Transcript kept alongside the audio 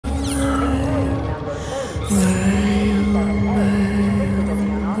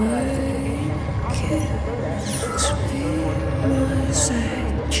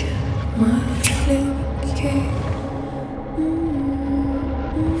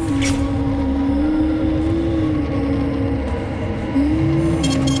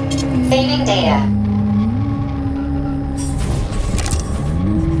Saving data.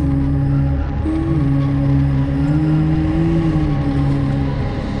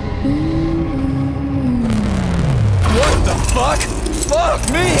 What the fuck? Fuck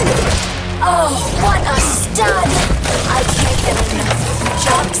me! Oh, what a stud! I can't get enough.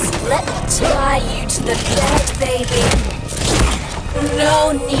 Jocks, let me tie you to the bed, baby.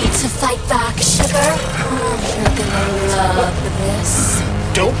 No need to fight back, sugar. Oh, you're gonna love this.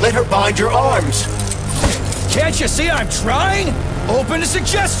 Don't let her bind your arms. Can't you see I'm trying? Open to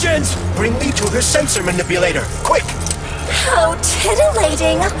suggestions! Bring me to her sensor manipulator, quick! How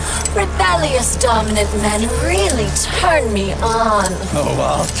titillating! Rebellious dominant men really turn me on. Oh,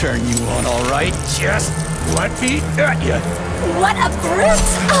 I'll turn you on, all right. Just let me at you. What a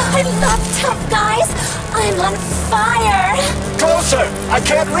brute! Oh, I love tough guys! I'm on fire! Closer! I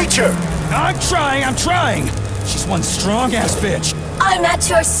can't reach her! I'm trying! She's one strong-ass bitch. I'm at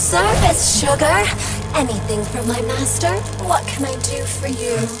your service, sugar. Anything for my master? What can I do for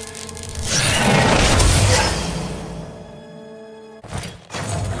you?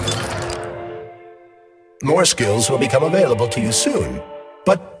 More skills will become available to you soon,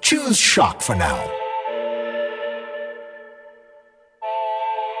 but choose shock for now.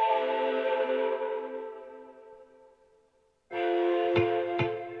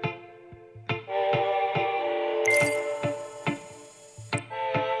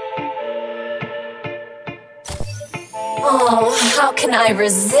 Oh, how can I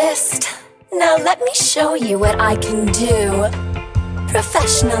resist? Now let me show you what I can do.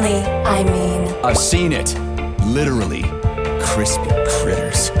 Professionally, I mean. I've seen it. Literally. Crispy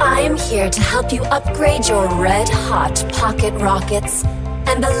critters. I am here to help you upgrade your red-hot pocket rockets.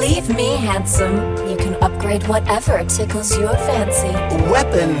 And believe me, handsome, you can upgrade whatever tickles your fancy.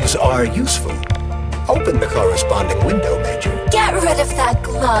 Weapons are useful. Open the corresponding window, Major. Get rid of that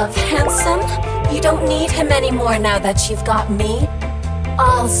glove, handsome. You don't need him anymore now that you've got me.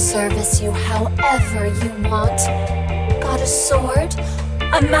 I'll service you however you want. Got a sword?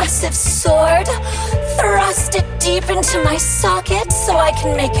 A massive sword? Thrust it deep into my socket so I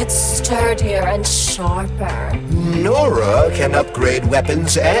can make it sturdier and sharper. Nora can upgrade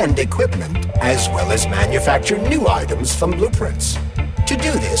weapons and equipment, as well as manufacture new items from blueprints. To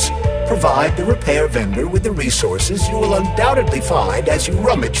do this, provide the repair vendor with the resources you will undoubtedly find as you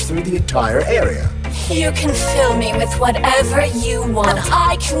rummage through the entire area. You can fill me with whatever you want.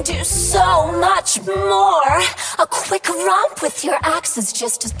 I can do so much more. A quick romp with your axe is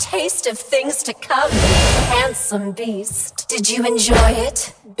just a taste of things to come. Handsome beast. Did you enjoy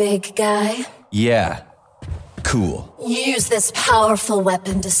it, big guy? Yeah. Cool. Use this powerful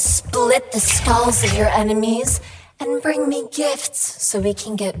weapon to split the skulls of your enemies and bring me gifts so we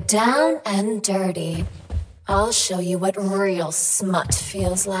can get down and dirty. I'll show you what real smut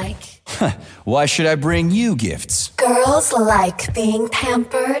feels like. Why should I bring you gifts? Girls like being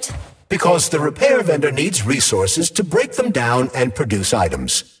pampered. Because the repair vendor needs resources to break them down and produce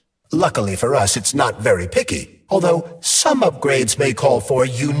items. Luckily for us, it's not very picky, although some upgrades may call for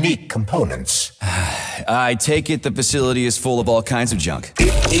unique components. I take it the facility is full of all kinds of junk.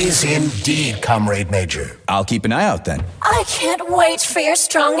 It is indeed, Comrade Major. I'll keep an eye out then. I can't wait for your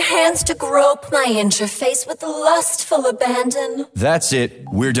strong hands to grope my interface with lustful abandon. That's it.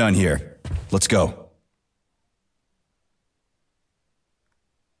 We're done here. Let's go.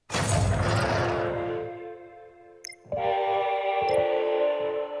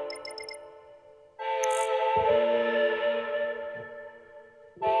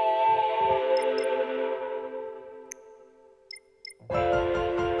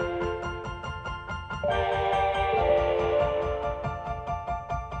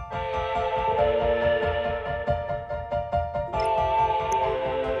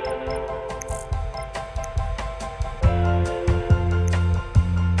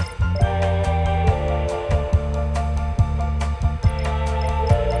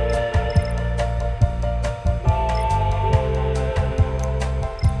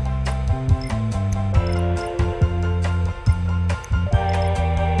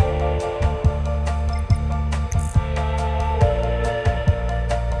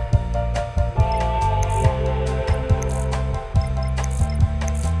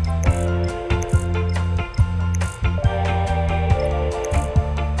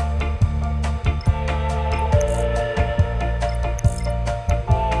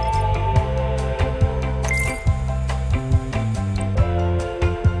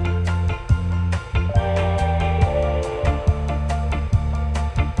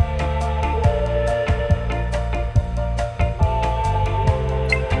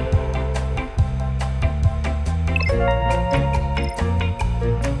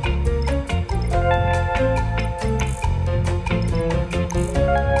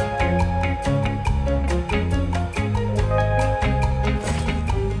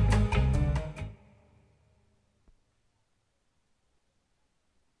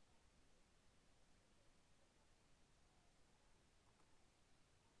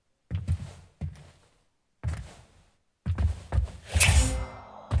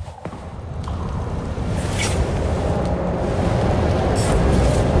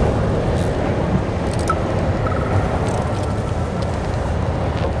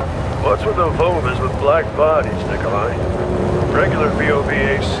 black bodies, Nikolai. Regular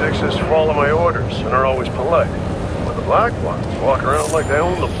VOV-A6s follow my orders and are always polite. But the black ones walk around like they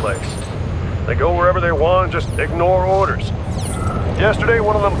own the place. They go wherever they want and just ignore orders. Yesterday,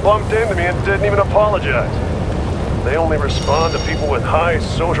 one of them bumped into me and didn't even apologize. They only respond to people with high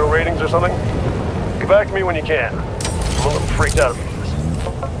social ratings or something. Get back to me when you can. I'm a little freaked out about this.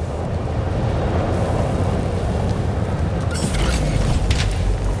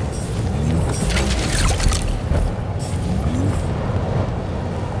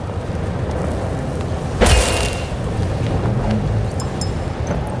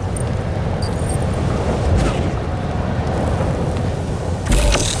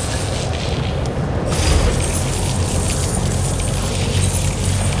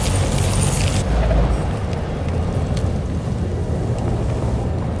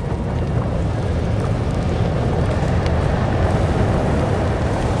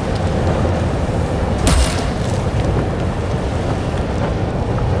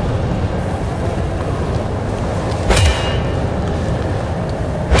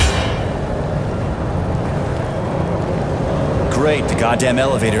 Great, the goddamn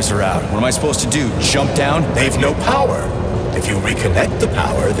elevators are out. What am I supposed to do, jump down? They've no power. If you reconnect the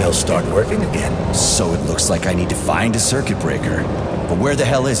power, they'll start working again. So it looks like I need to find a circuit breaker. But where the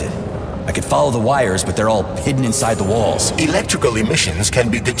hell is it? I could follow the wires, but they're all hidden inside the walls. Electrical emissions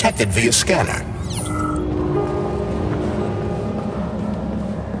can be detected via scanner.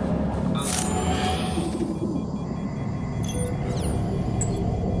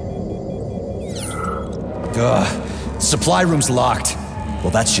 Ugh. Supply room's locked. Well,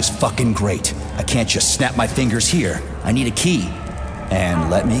 that's just fucking great. I can't just snap my fingers here. I need a key.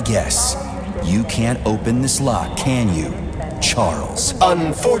 And let me guess, you can't open this lock, can you, Charles?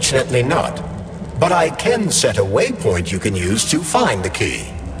 Unfortunately not. But I can set a waypoint you can use to find the key.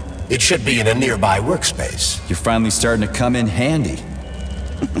 It should be in a nearby workspace. You're finally starting to come in handy.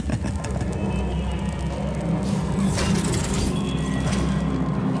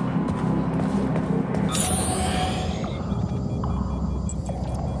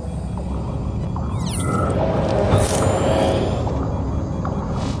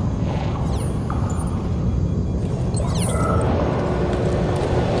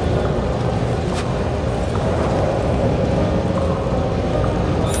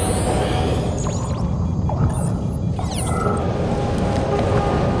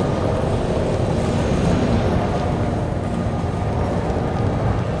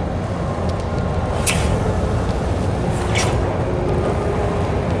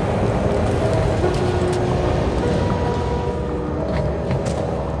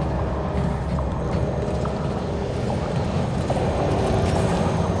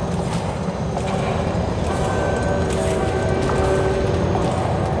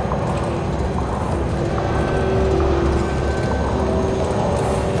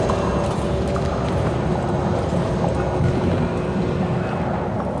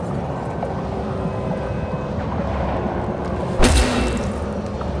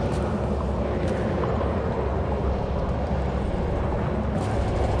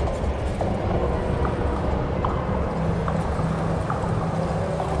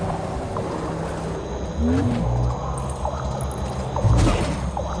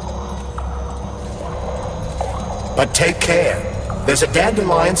 But take care. There's a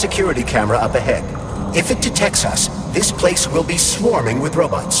dandelion security camera up ahead. If it detects us, this place will be swarming with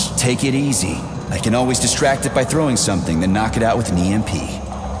robots. Take it easy. I can always distract it by throwing something, then knock it out with an EMP.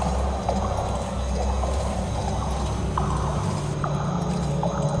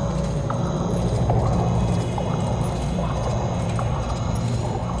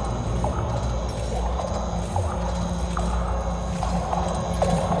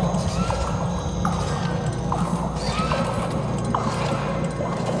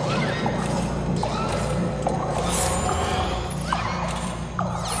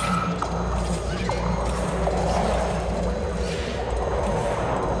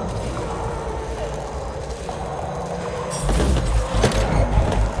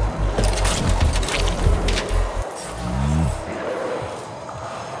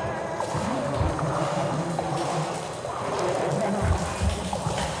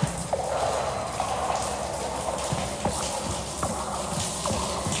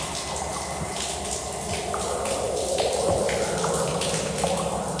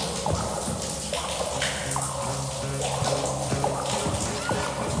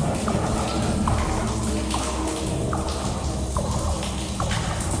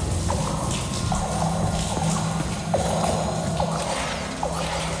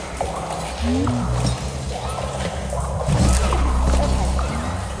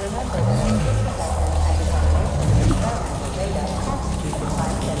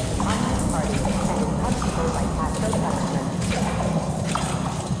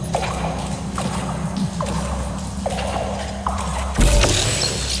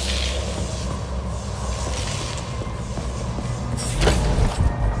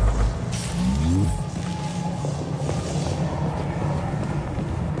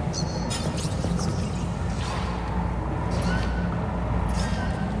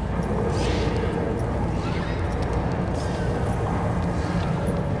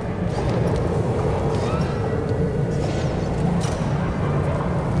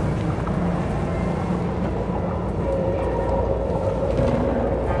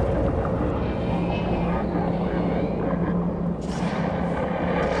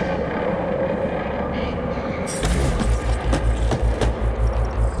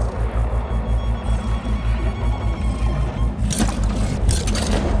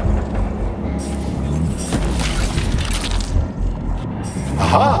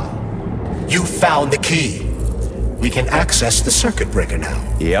 You found the key. We can access the circuit breaker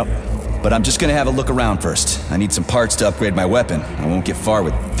now. Yep. But I'm just gonna have a look around first. I need some parts to upgrade my weapon. I won't get far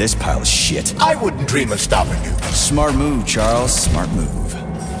with this pile of shit. I wouldn't dream of stopping you. Smart move, Charles. Smart move.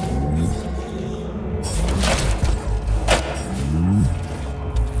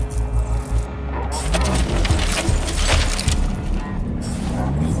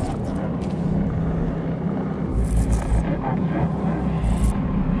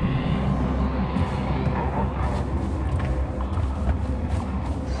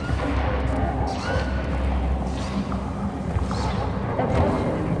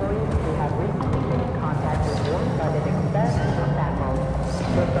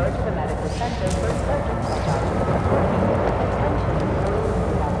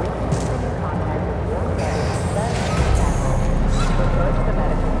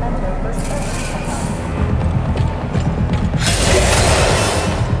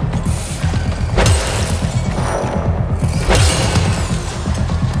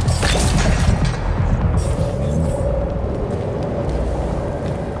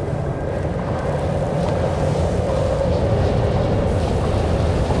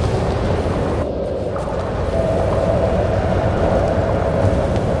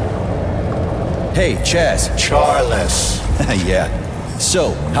 Hey, Chaz. Charles. Yeah.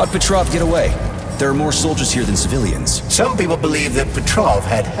 So, how'd Petrov get away? There are more soldiers here than civilians. Some people believe that Petrov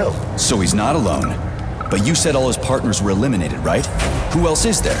had help. So he's not alone. But you said all his partners were eliminated, right? Who else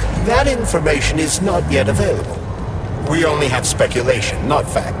is there? That information is not yet available. We only have speculation, not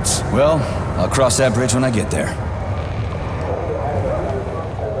facts. Well, I'll cross that bridge when I get there.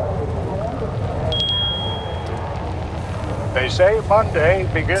 They say Monday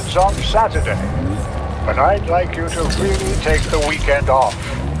begins on Saturday, but I'd like you to really take the weekend off.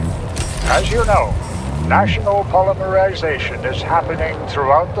 As you know, national polymerization is happening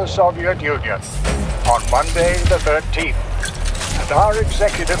throughout the Soviet Union on Monday the 13th, and our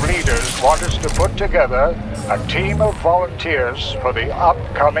executive leaders want us to put together a team of volunteers for the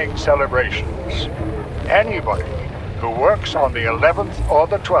upcoming celebrations. Anybody who works on the 11th or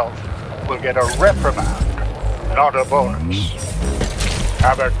the 12th will get a reprimand, not a bonus.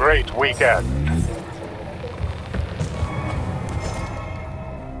 Have a great weekend.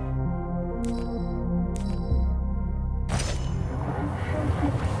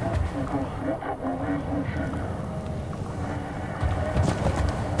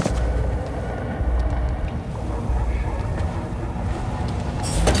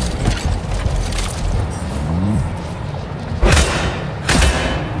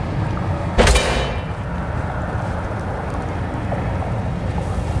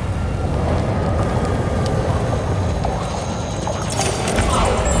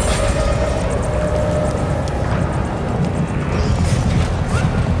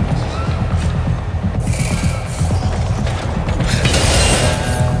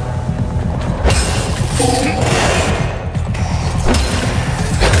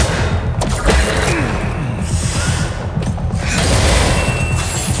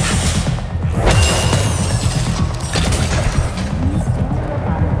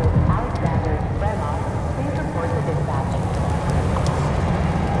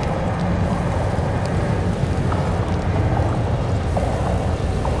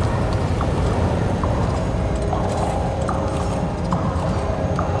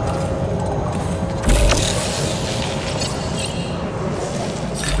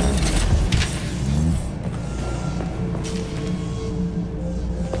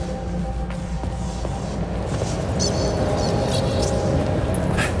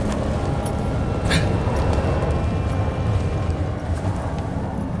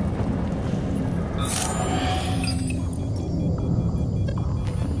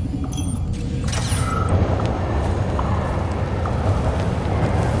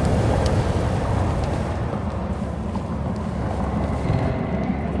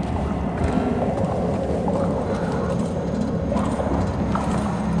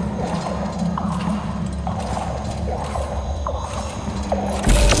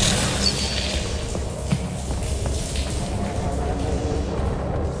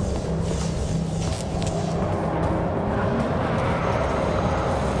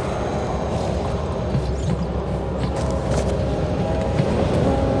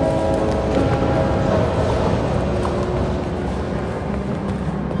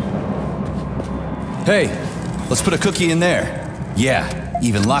 Hey, let's put a cookie in there. Yeah,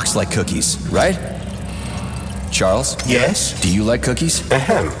 even locks like cookies, right? Charles? Yes? Do you like cookies?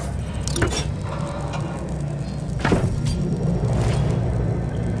 Ahem.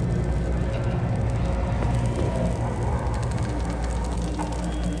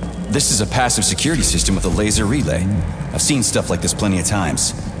 This is a passive security system with a laser relay. I've seen stuff like this plenty of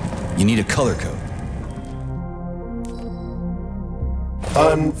times. You need a color code.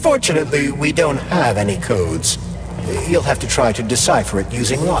 Unfortunately, we don't have any codes. You'll have to try to decipher it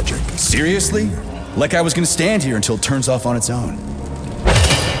using logic. Seriously? Like I was gonna stand here until it turns off on its own.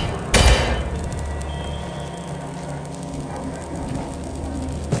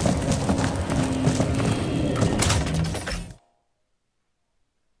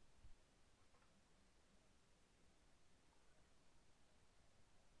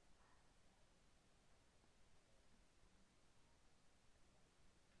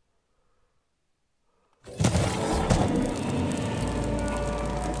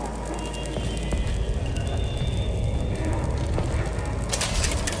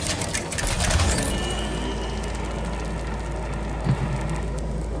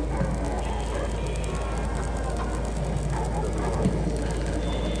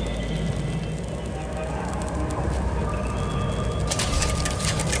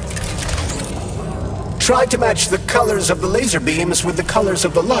 Try to match the colors of the laser beams with the colors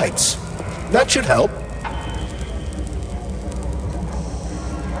of the lights. That should help.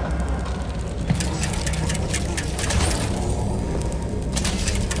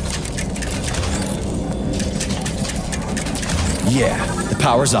 Yeah, the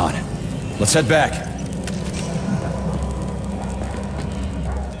power's on. Let's head back.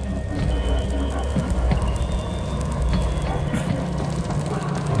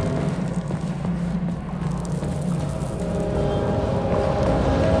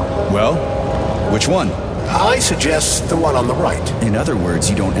 Well, which one? I suggest the one on the right. In other words,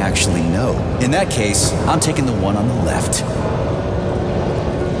 you don't actually know. In that case, I'm taking the one on the left.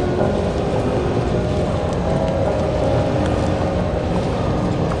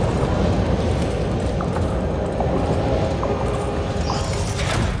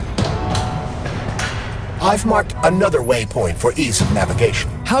 I've marked another waypoint for ease of navigation.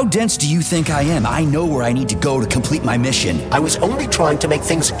 How dense do you think I am? I know where I need to go to complete my mission. I was only trying to make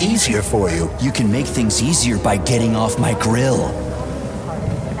things easier for you. You can make things easier by getting off my grill.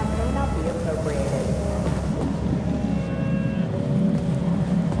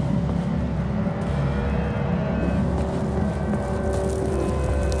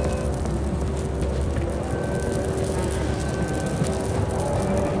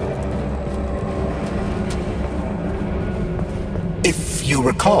 If you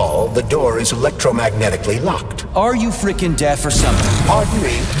recall, the door is electromagnetically locked. Are you frickin' deaf or something? Pardon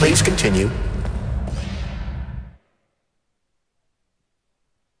me, please continue.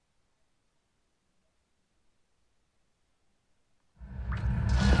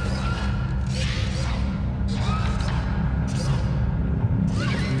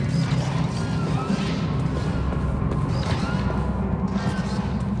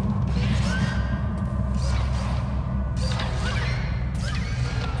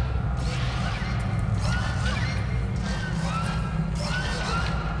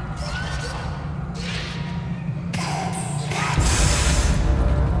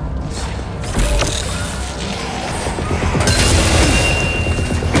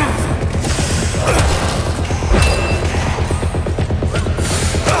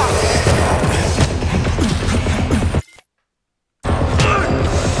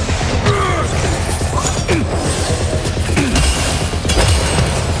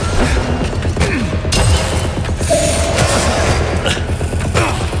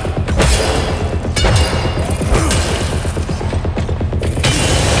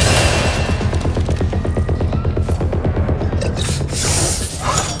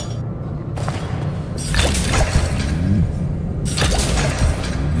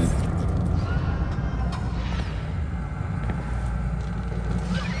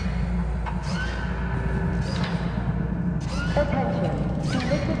 Attention,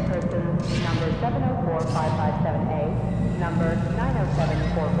 convicted persons number 704557A, number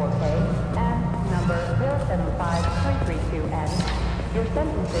 90744K, and number 075.32N. Your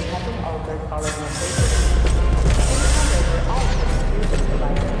sentences have been altered following your statement. In all cases,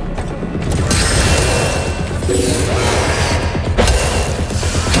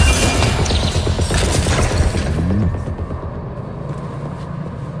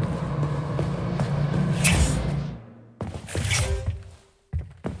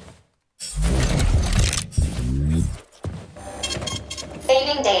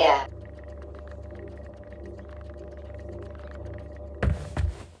 Saving data.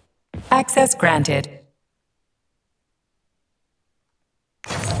 Access granted.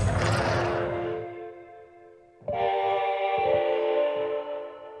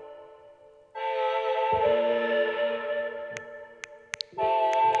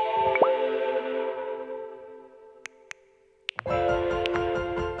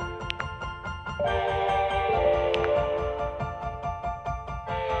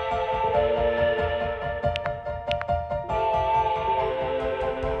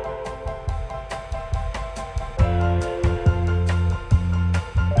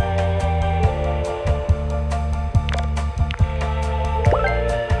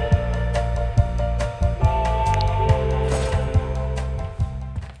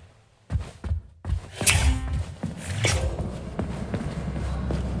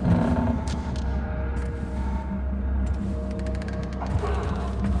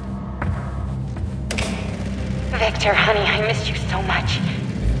 Victor, honey, I missed you so much.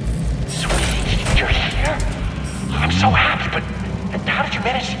 Sweetie, you're here? I'm so happy, but how did you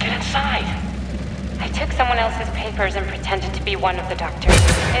manage to get inside? I took someone else's papers and pretended to be one of the doctors.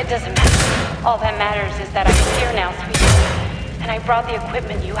 It doesn't matter. All that matters is that I'm here now, sweetie. And I brought the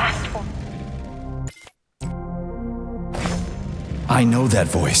equipment you asked for. I know that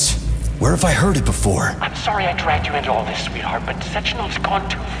voice. Where have I heard it before? I'm sorry I dragged you into all this, sweetheart, but Sechenov's gone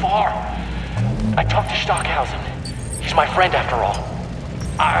too far. I talked to Stockhausen. He's my friend after all.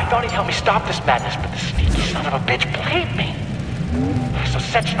 I thought he'd help me stop this madness, but the sneaky son of a bitch played me. So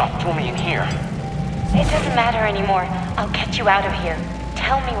Sechenov threw me in here. It doesn't matter anymore. I'll get you out of here.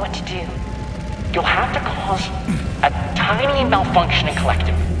 Tell me what to do. You'll have to cause a tiny malfunction in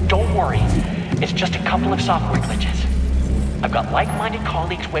Collective. Don't worry. It's just a couple of software glitches. I've got like-minded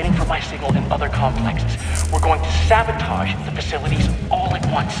colleagues waiting for my signal in other complexes. We're going to sabotage the facilities all at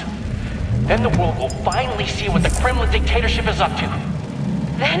once. Then the world will finally see what the Kremlin dictatorship is up to.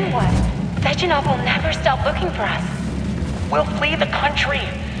 Then what? Sechenov will never stop looking for us. We'll flee the country,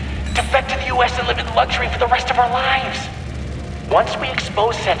 defect to the US and live in luxury for the rest of our lives. Once we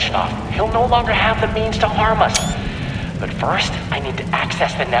expose Sechenov, he'll no longer have the means to harm us. But first, I need to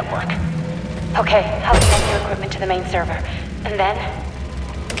access the network. Okay, I'll connect your equipment to the main server. And then...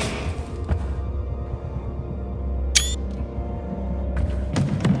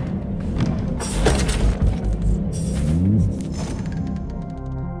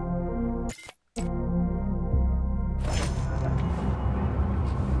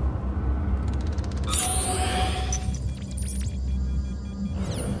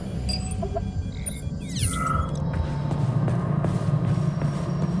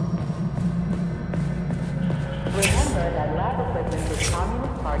 Remember that lab equipment is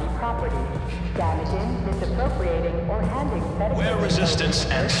Communist Party property. Damaging, misappropriating, or handing medical... Where resistance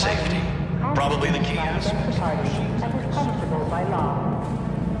and safety. Probably the key is... ...the party and is punishable by law.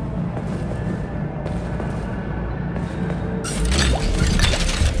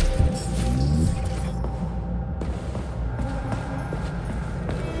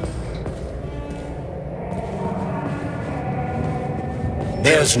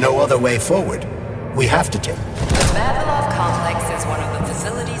 There's no other way forward. We have to take... The Vavilov complex is one of the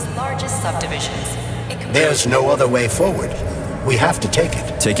facility's largest subdivisions. There's no other way forward. We have to take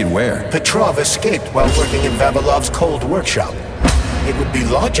it. Take it where? Petrov escaped while working in Vavilov's cold workshop. It would be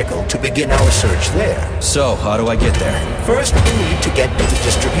logical to begin our search there. So, how do I get there? First, we need to get to the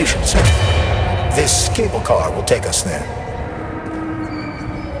distribution center. This cable car will take us there.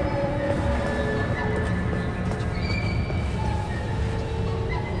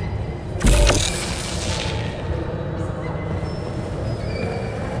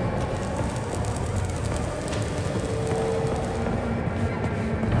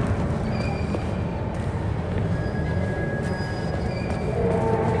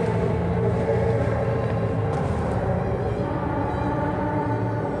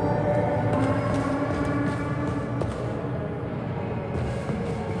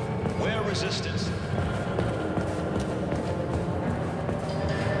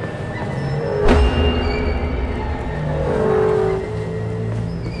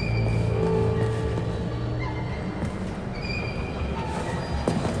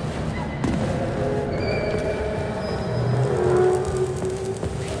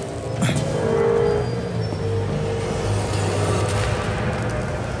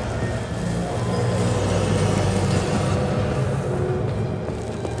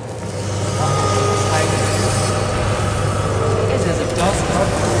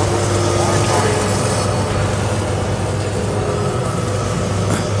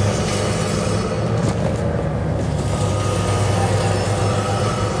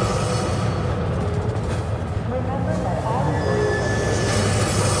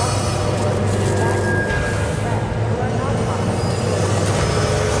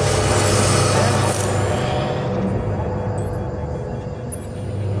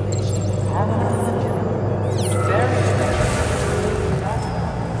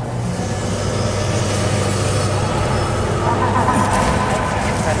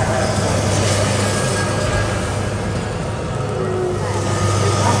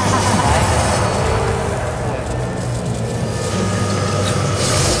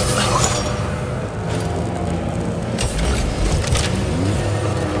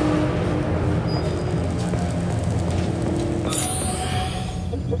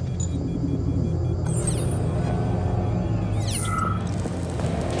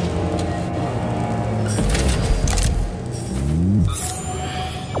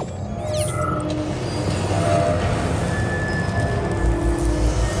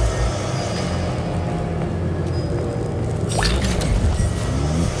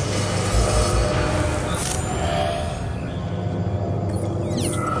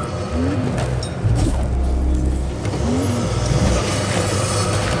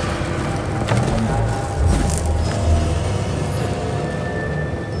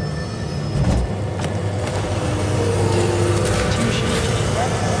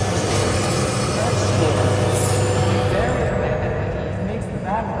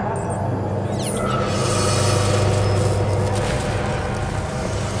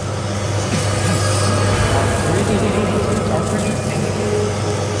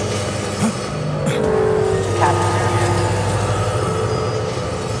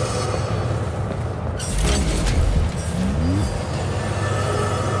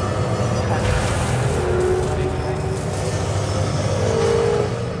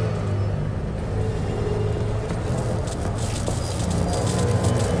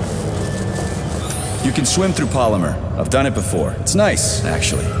 swim through polymer. I've done it before. It's nice,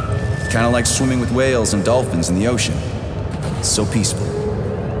 actually. Kinda like swimming with whales and dolphins in the ocean. It's so peaceful.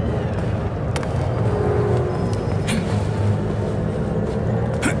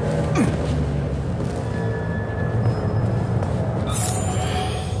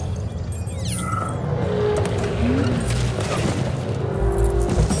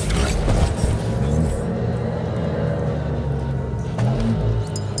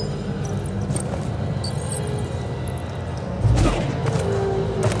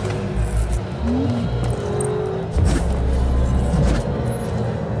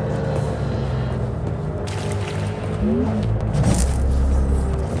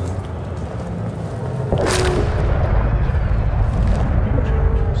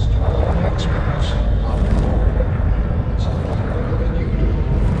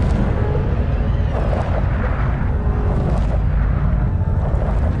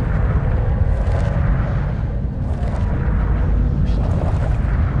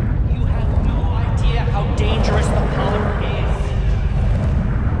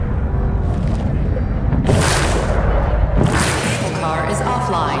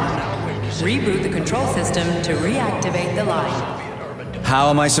 Reboot the control system to reactivate the line. How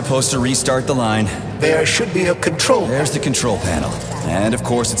am I supposed to restart the line? There should be a control. There's the control panel. And of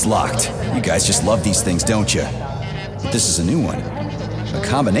course it's locked. You guys just love these things, don't you? But this is a new one. A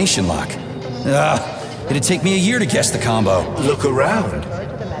combination lock. It'd take me a year to guess the combo. Look around.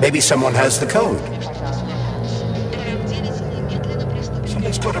 Maybe someone has the code.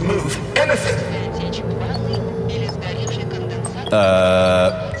 Something's got to move. Anything!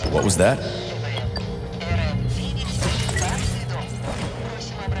 What was that?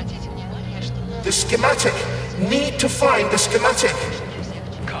 The schematic. Need to find the schematic.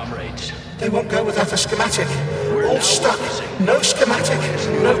 Comrades. They won't go without a schematic. All stuck. No schematic.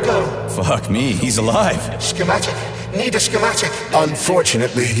 No go. Fuck me, he's alive. Schematic. Need a schematic.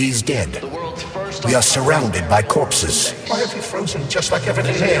 Unfortunately, he's dead. We are surrounded by corpses. Why have you frozen just like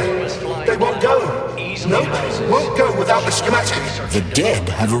everything here? They won't go. Nope, won't go without the schematic. The dead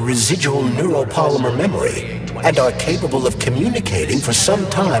have a residual neuropolymer memory and are capable of communicating for some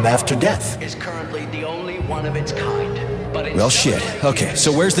time after death. Is currently the only one of its kind. But well, shit. Okay,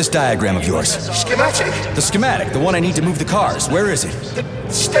 so where's this diagram of yours? Schematic. The schematic, the one I need to move the cars. Where is it?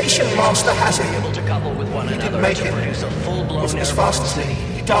 The station master has it. able to couple with one He another didn't make to it. produce a full-blown Wasn't as fast as me.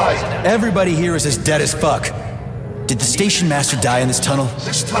 He died. Everybody here is as dead as fuck. Did the station master die in this tunnel?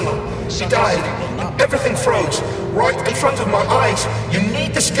 This tunnel. He died. Everything froze. Right in front of my eyes. You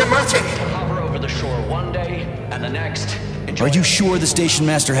need the schematic. hover over the shore one day and the next. Are you sure the station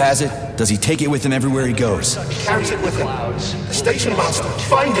master has it? Does he take it with him everywhere he goes? He carries it with him. The station master.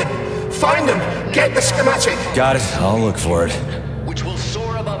 Find him. Find him. Get the schematic. Got it. I'll look for it. Which will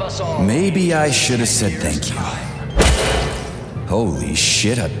soar above us all. Maybe I should have said thank you. Holy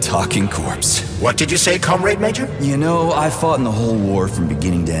shit, a talking corpse. What did you say, Comrade Major? You know, I fought in the whole war from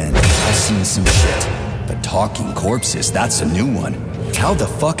beginning to end. I've seen some shit. But talking corpses, that's a new one. How the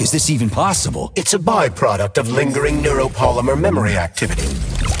fuck is this even possible? It's a byproduct of lingering neuropolymer memory activity.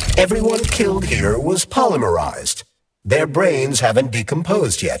 Everyone killed here was polymerized. Their brains haven't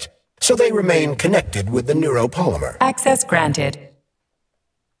decomposed yet, so they remain connected with the neuropolymer. Access granted.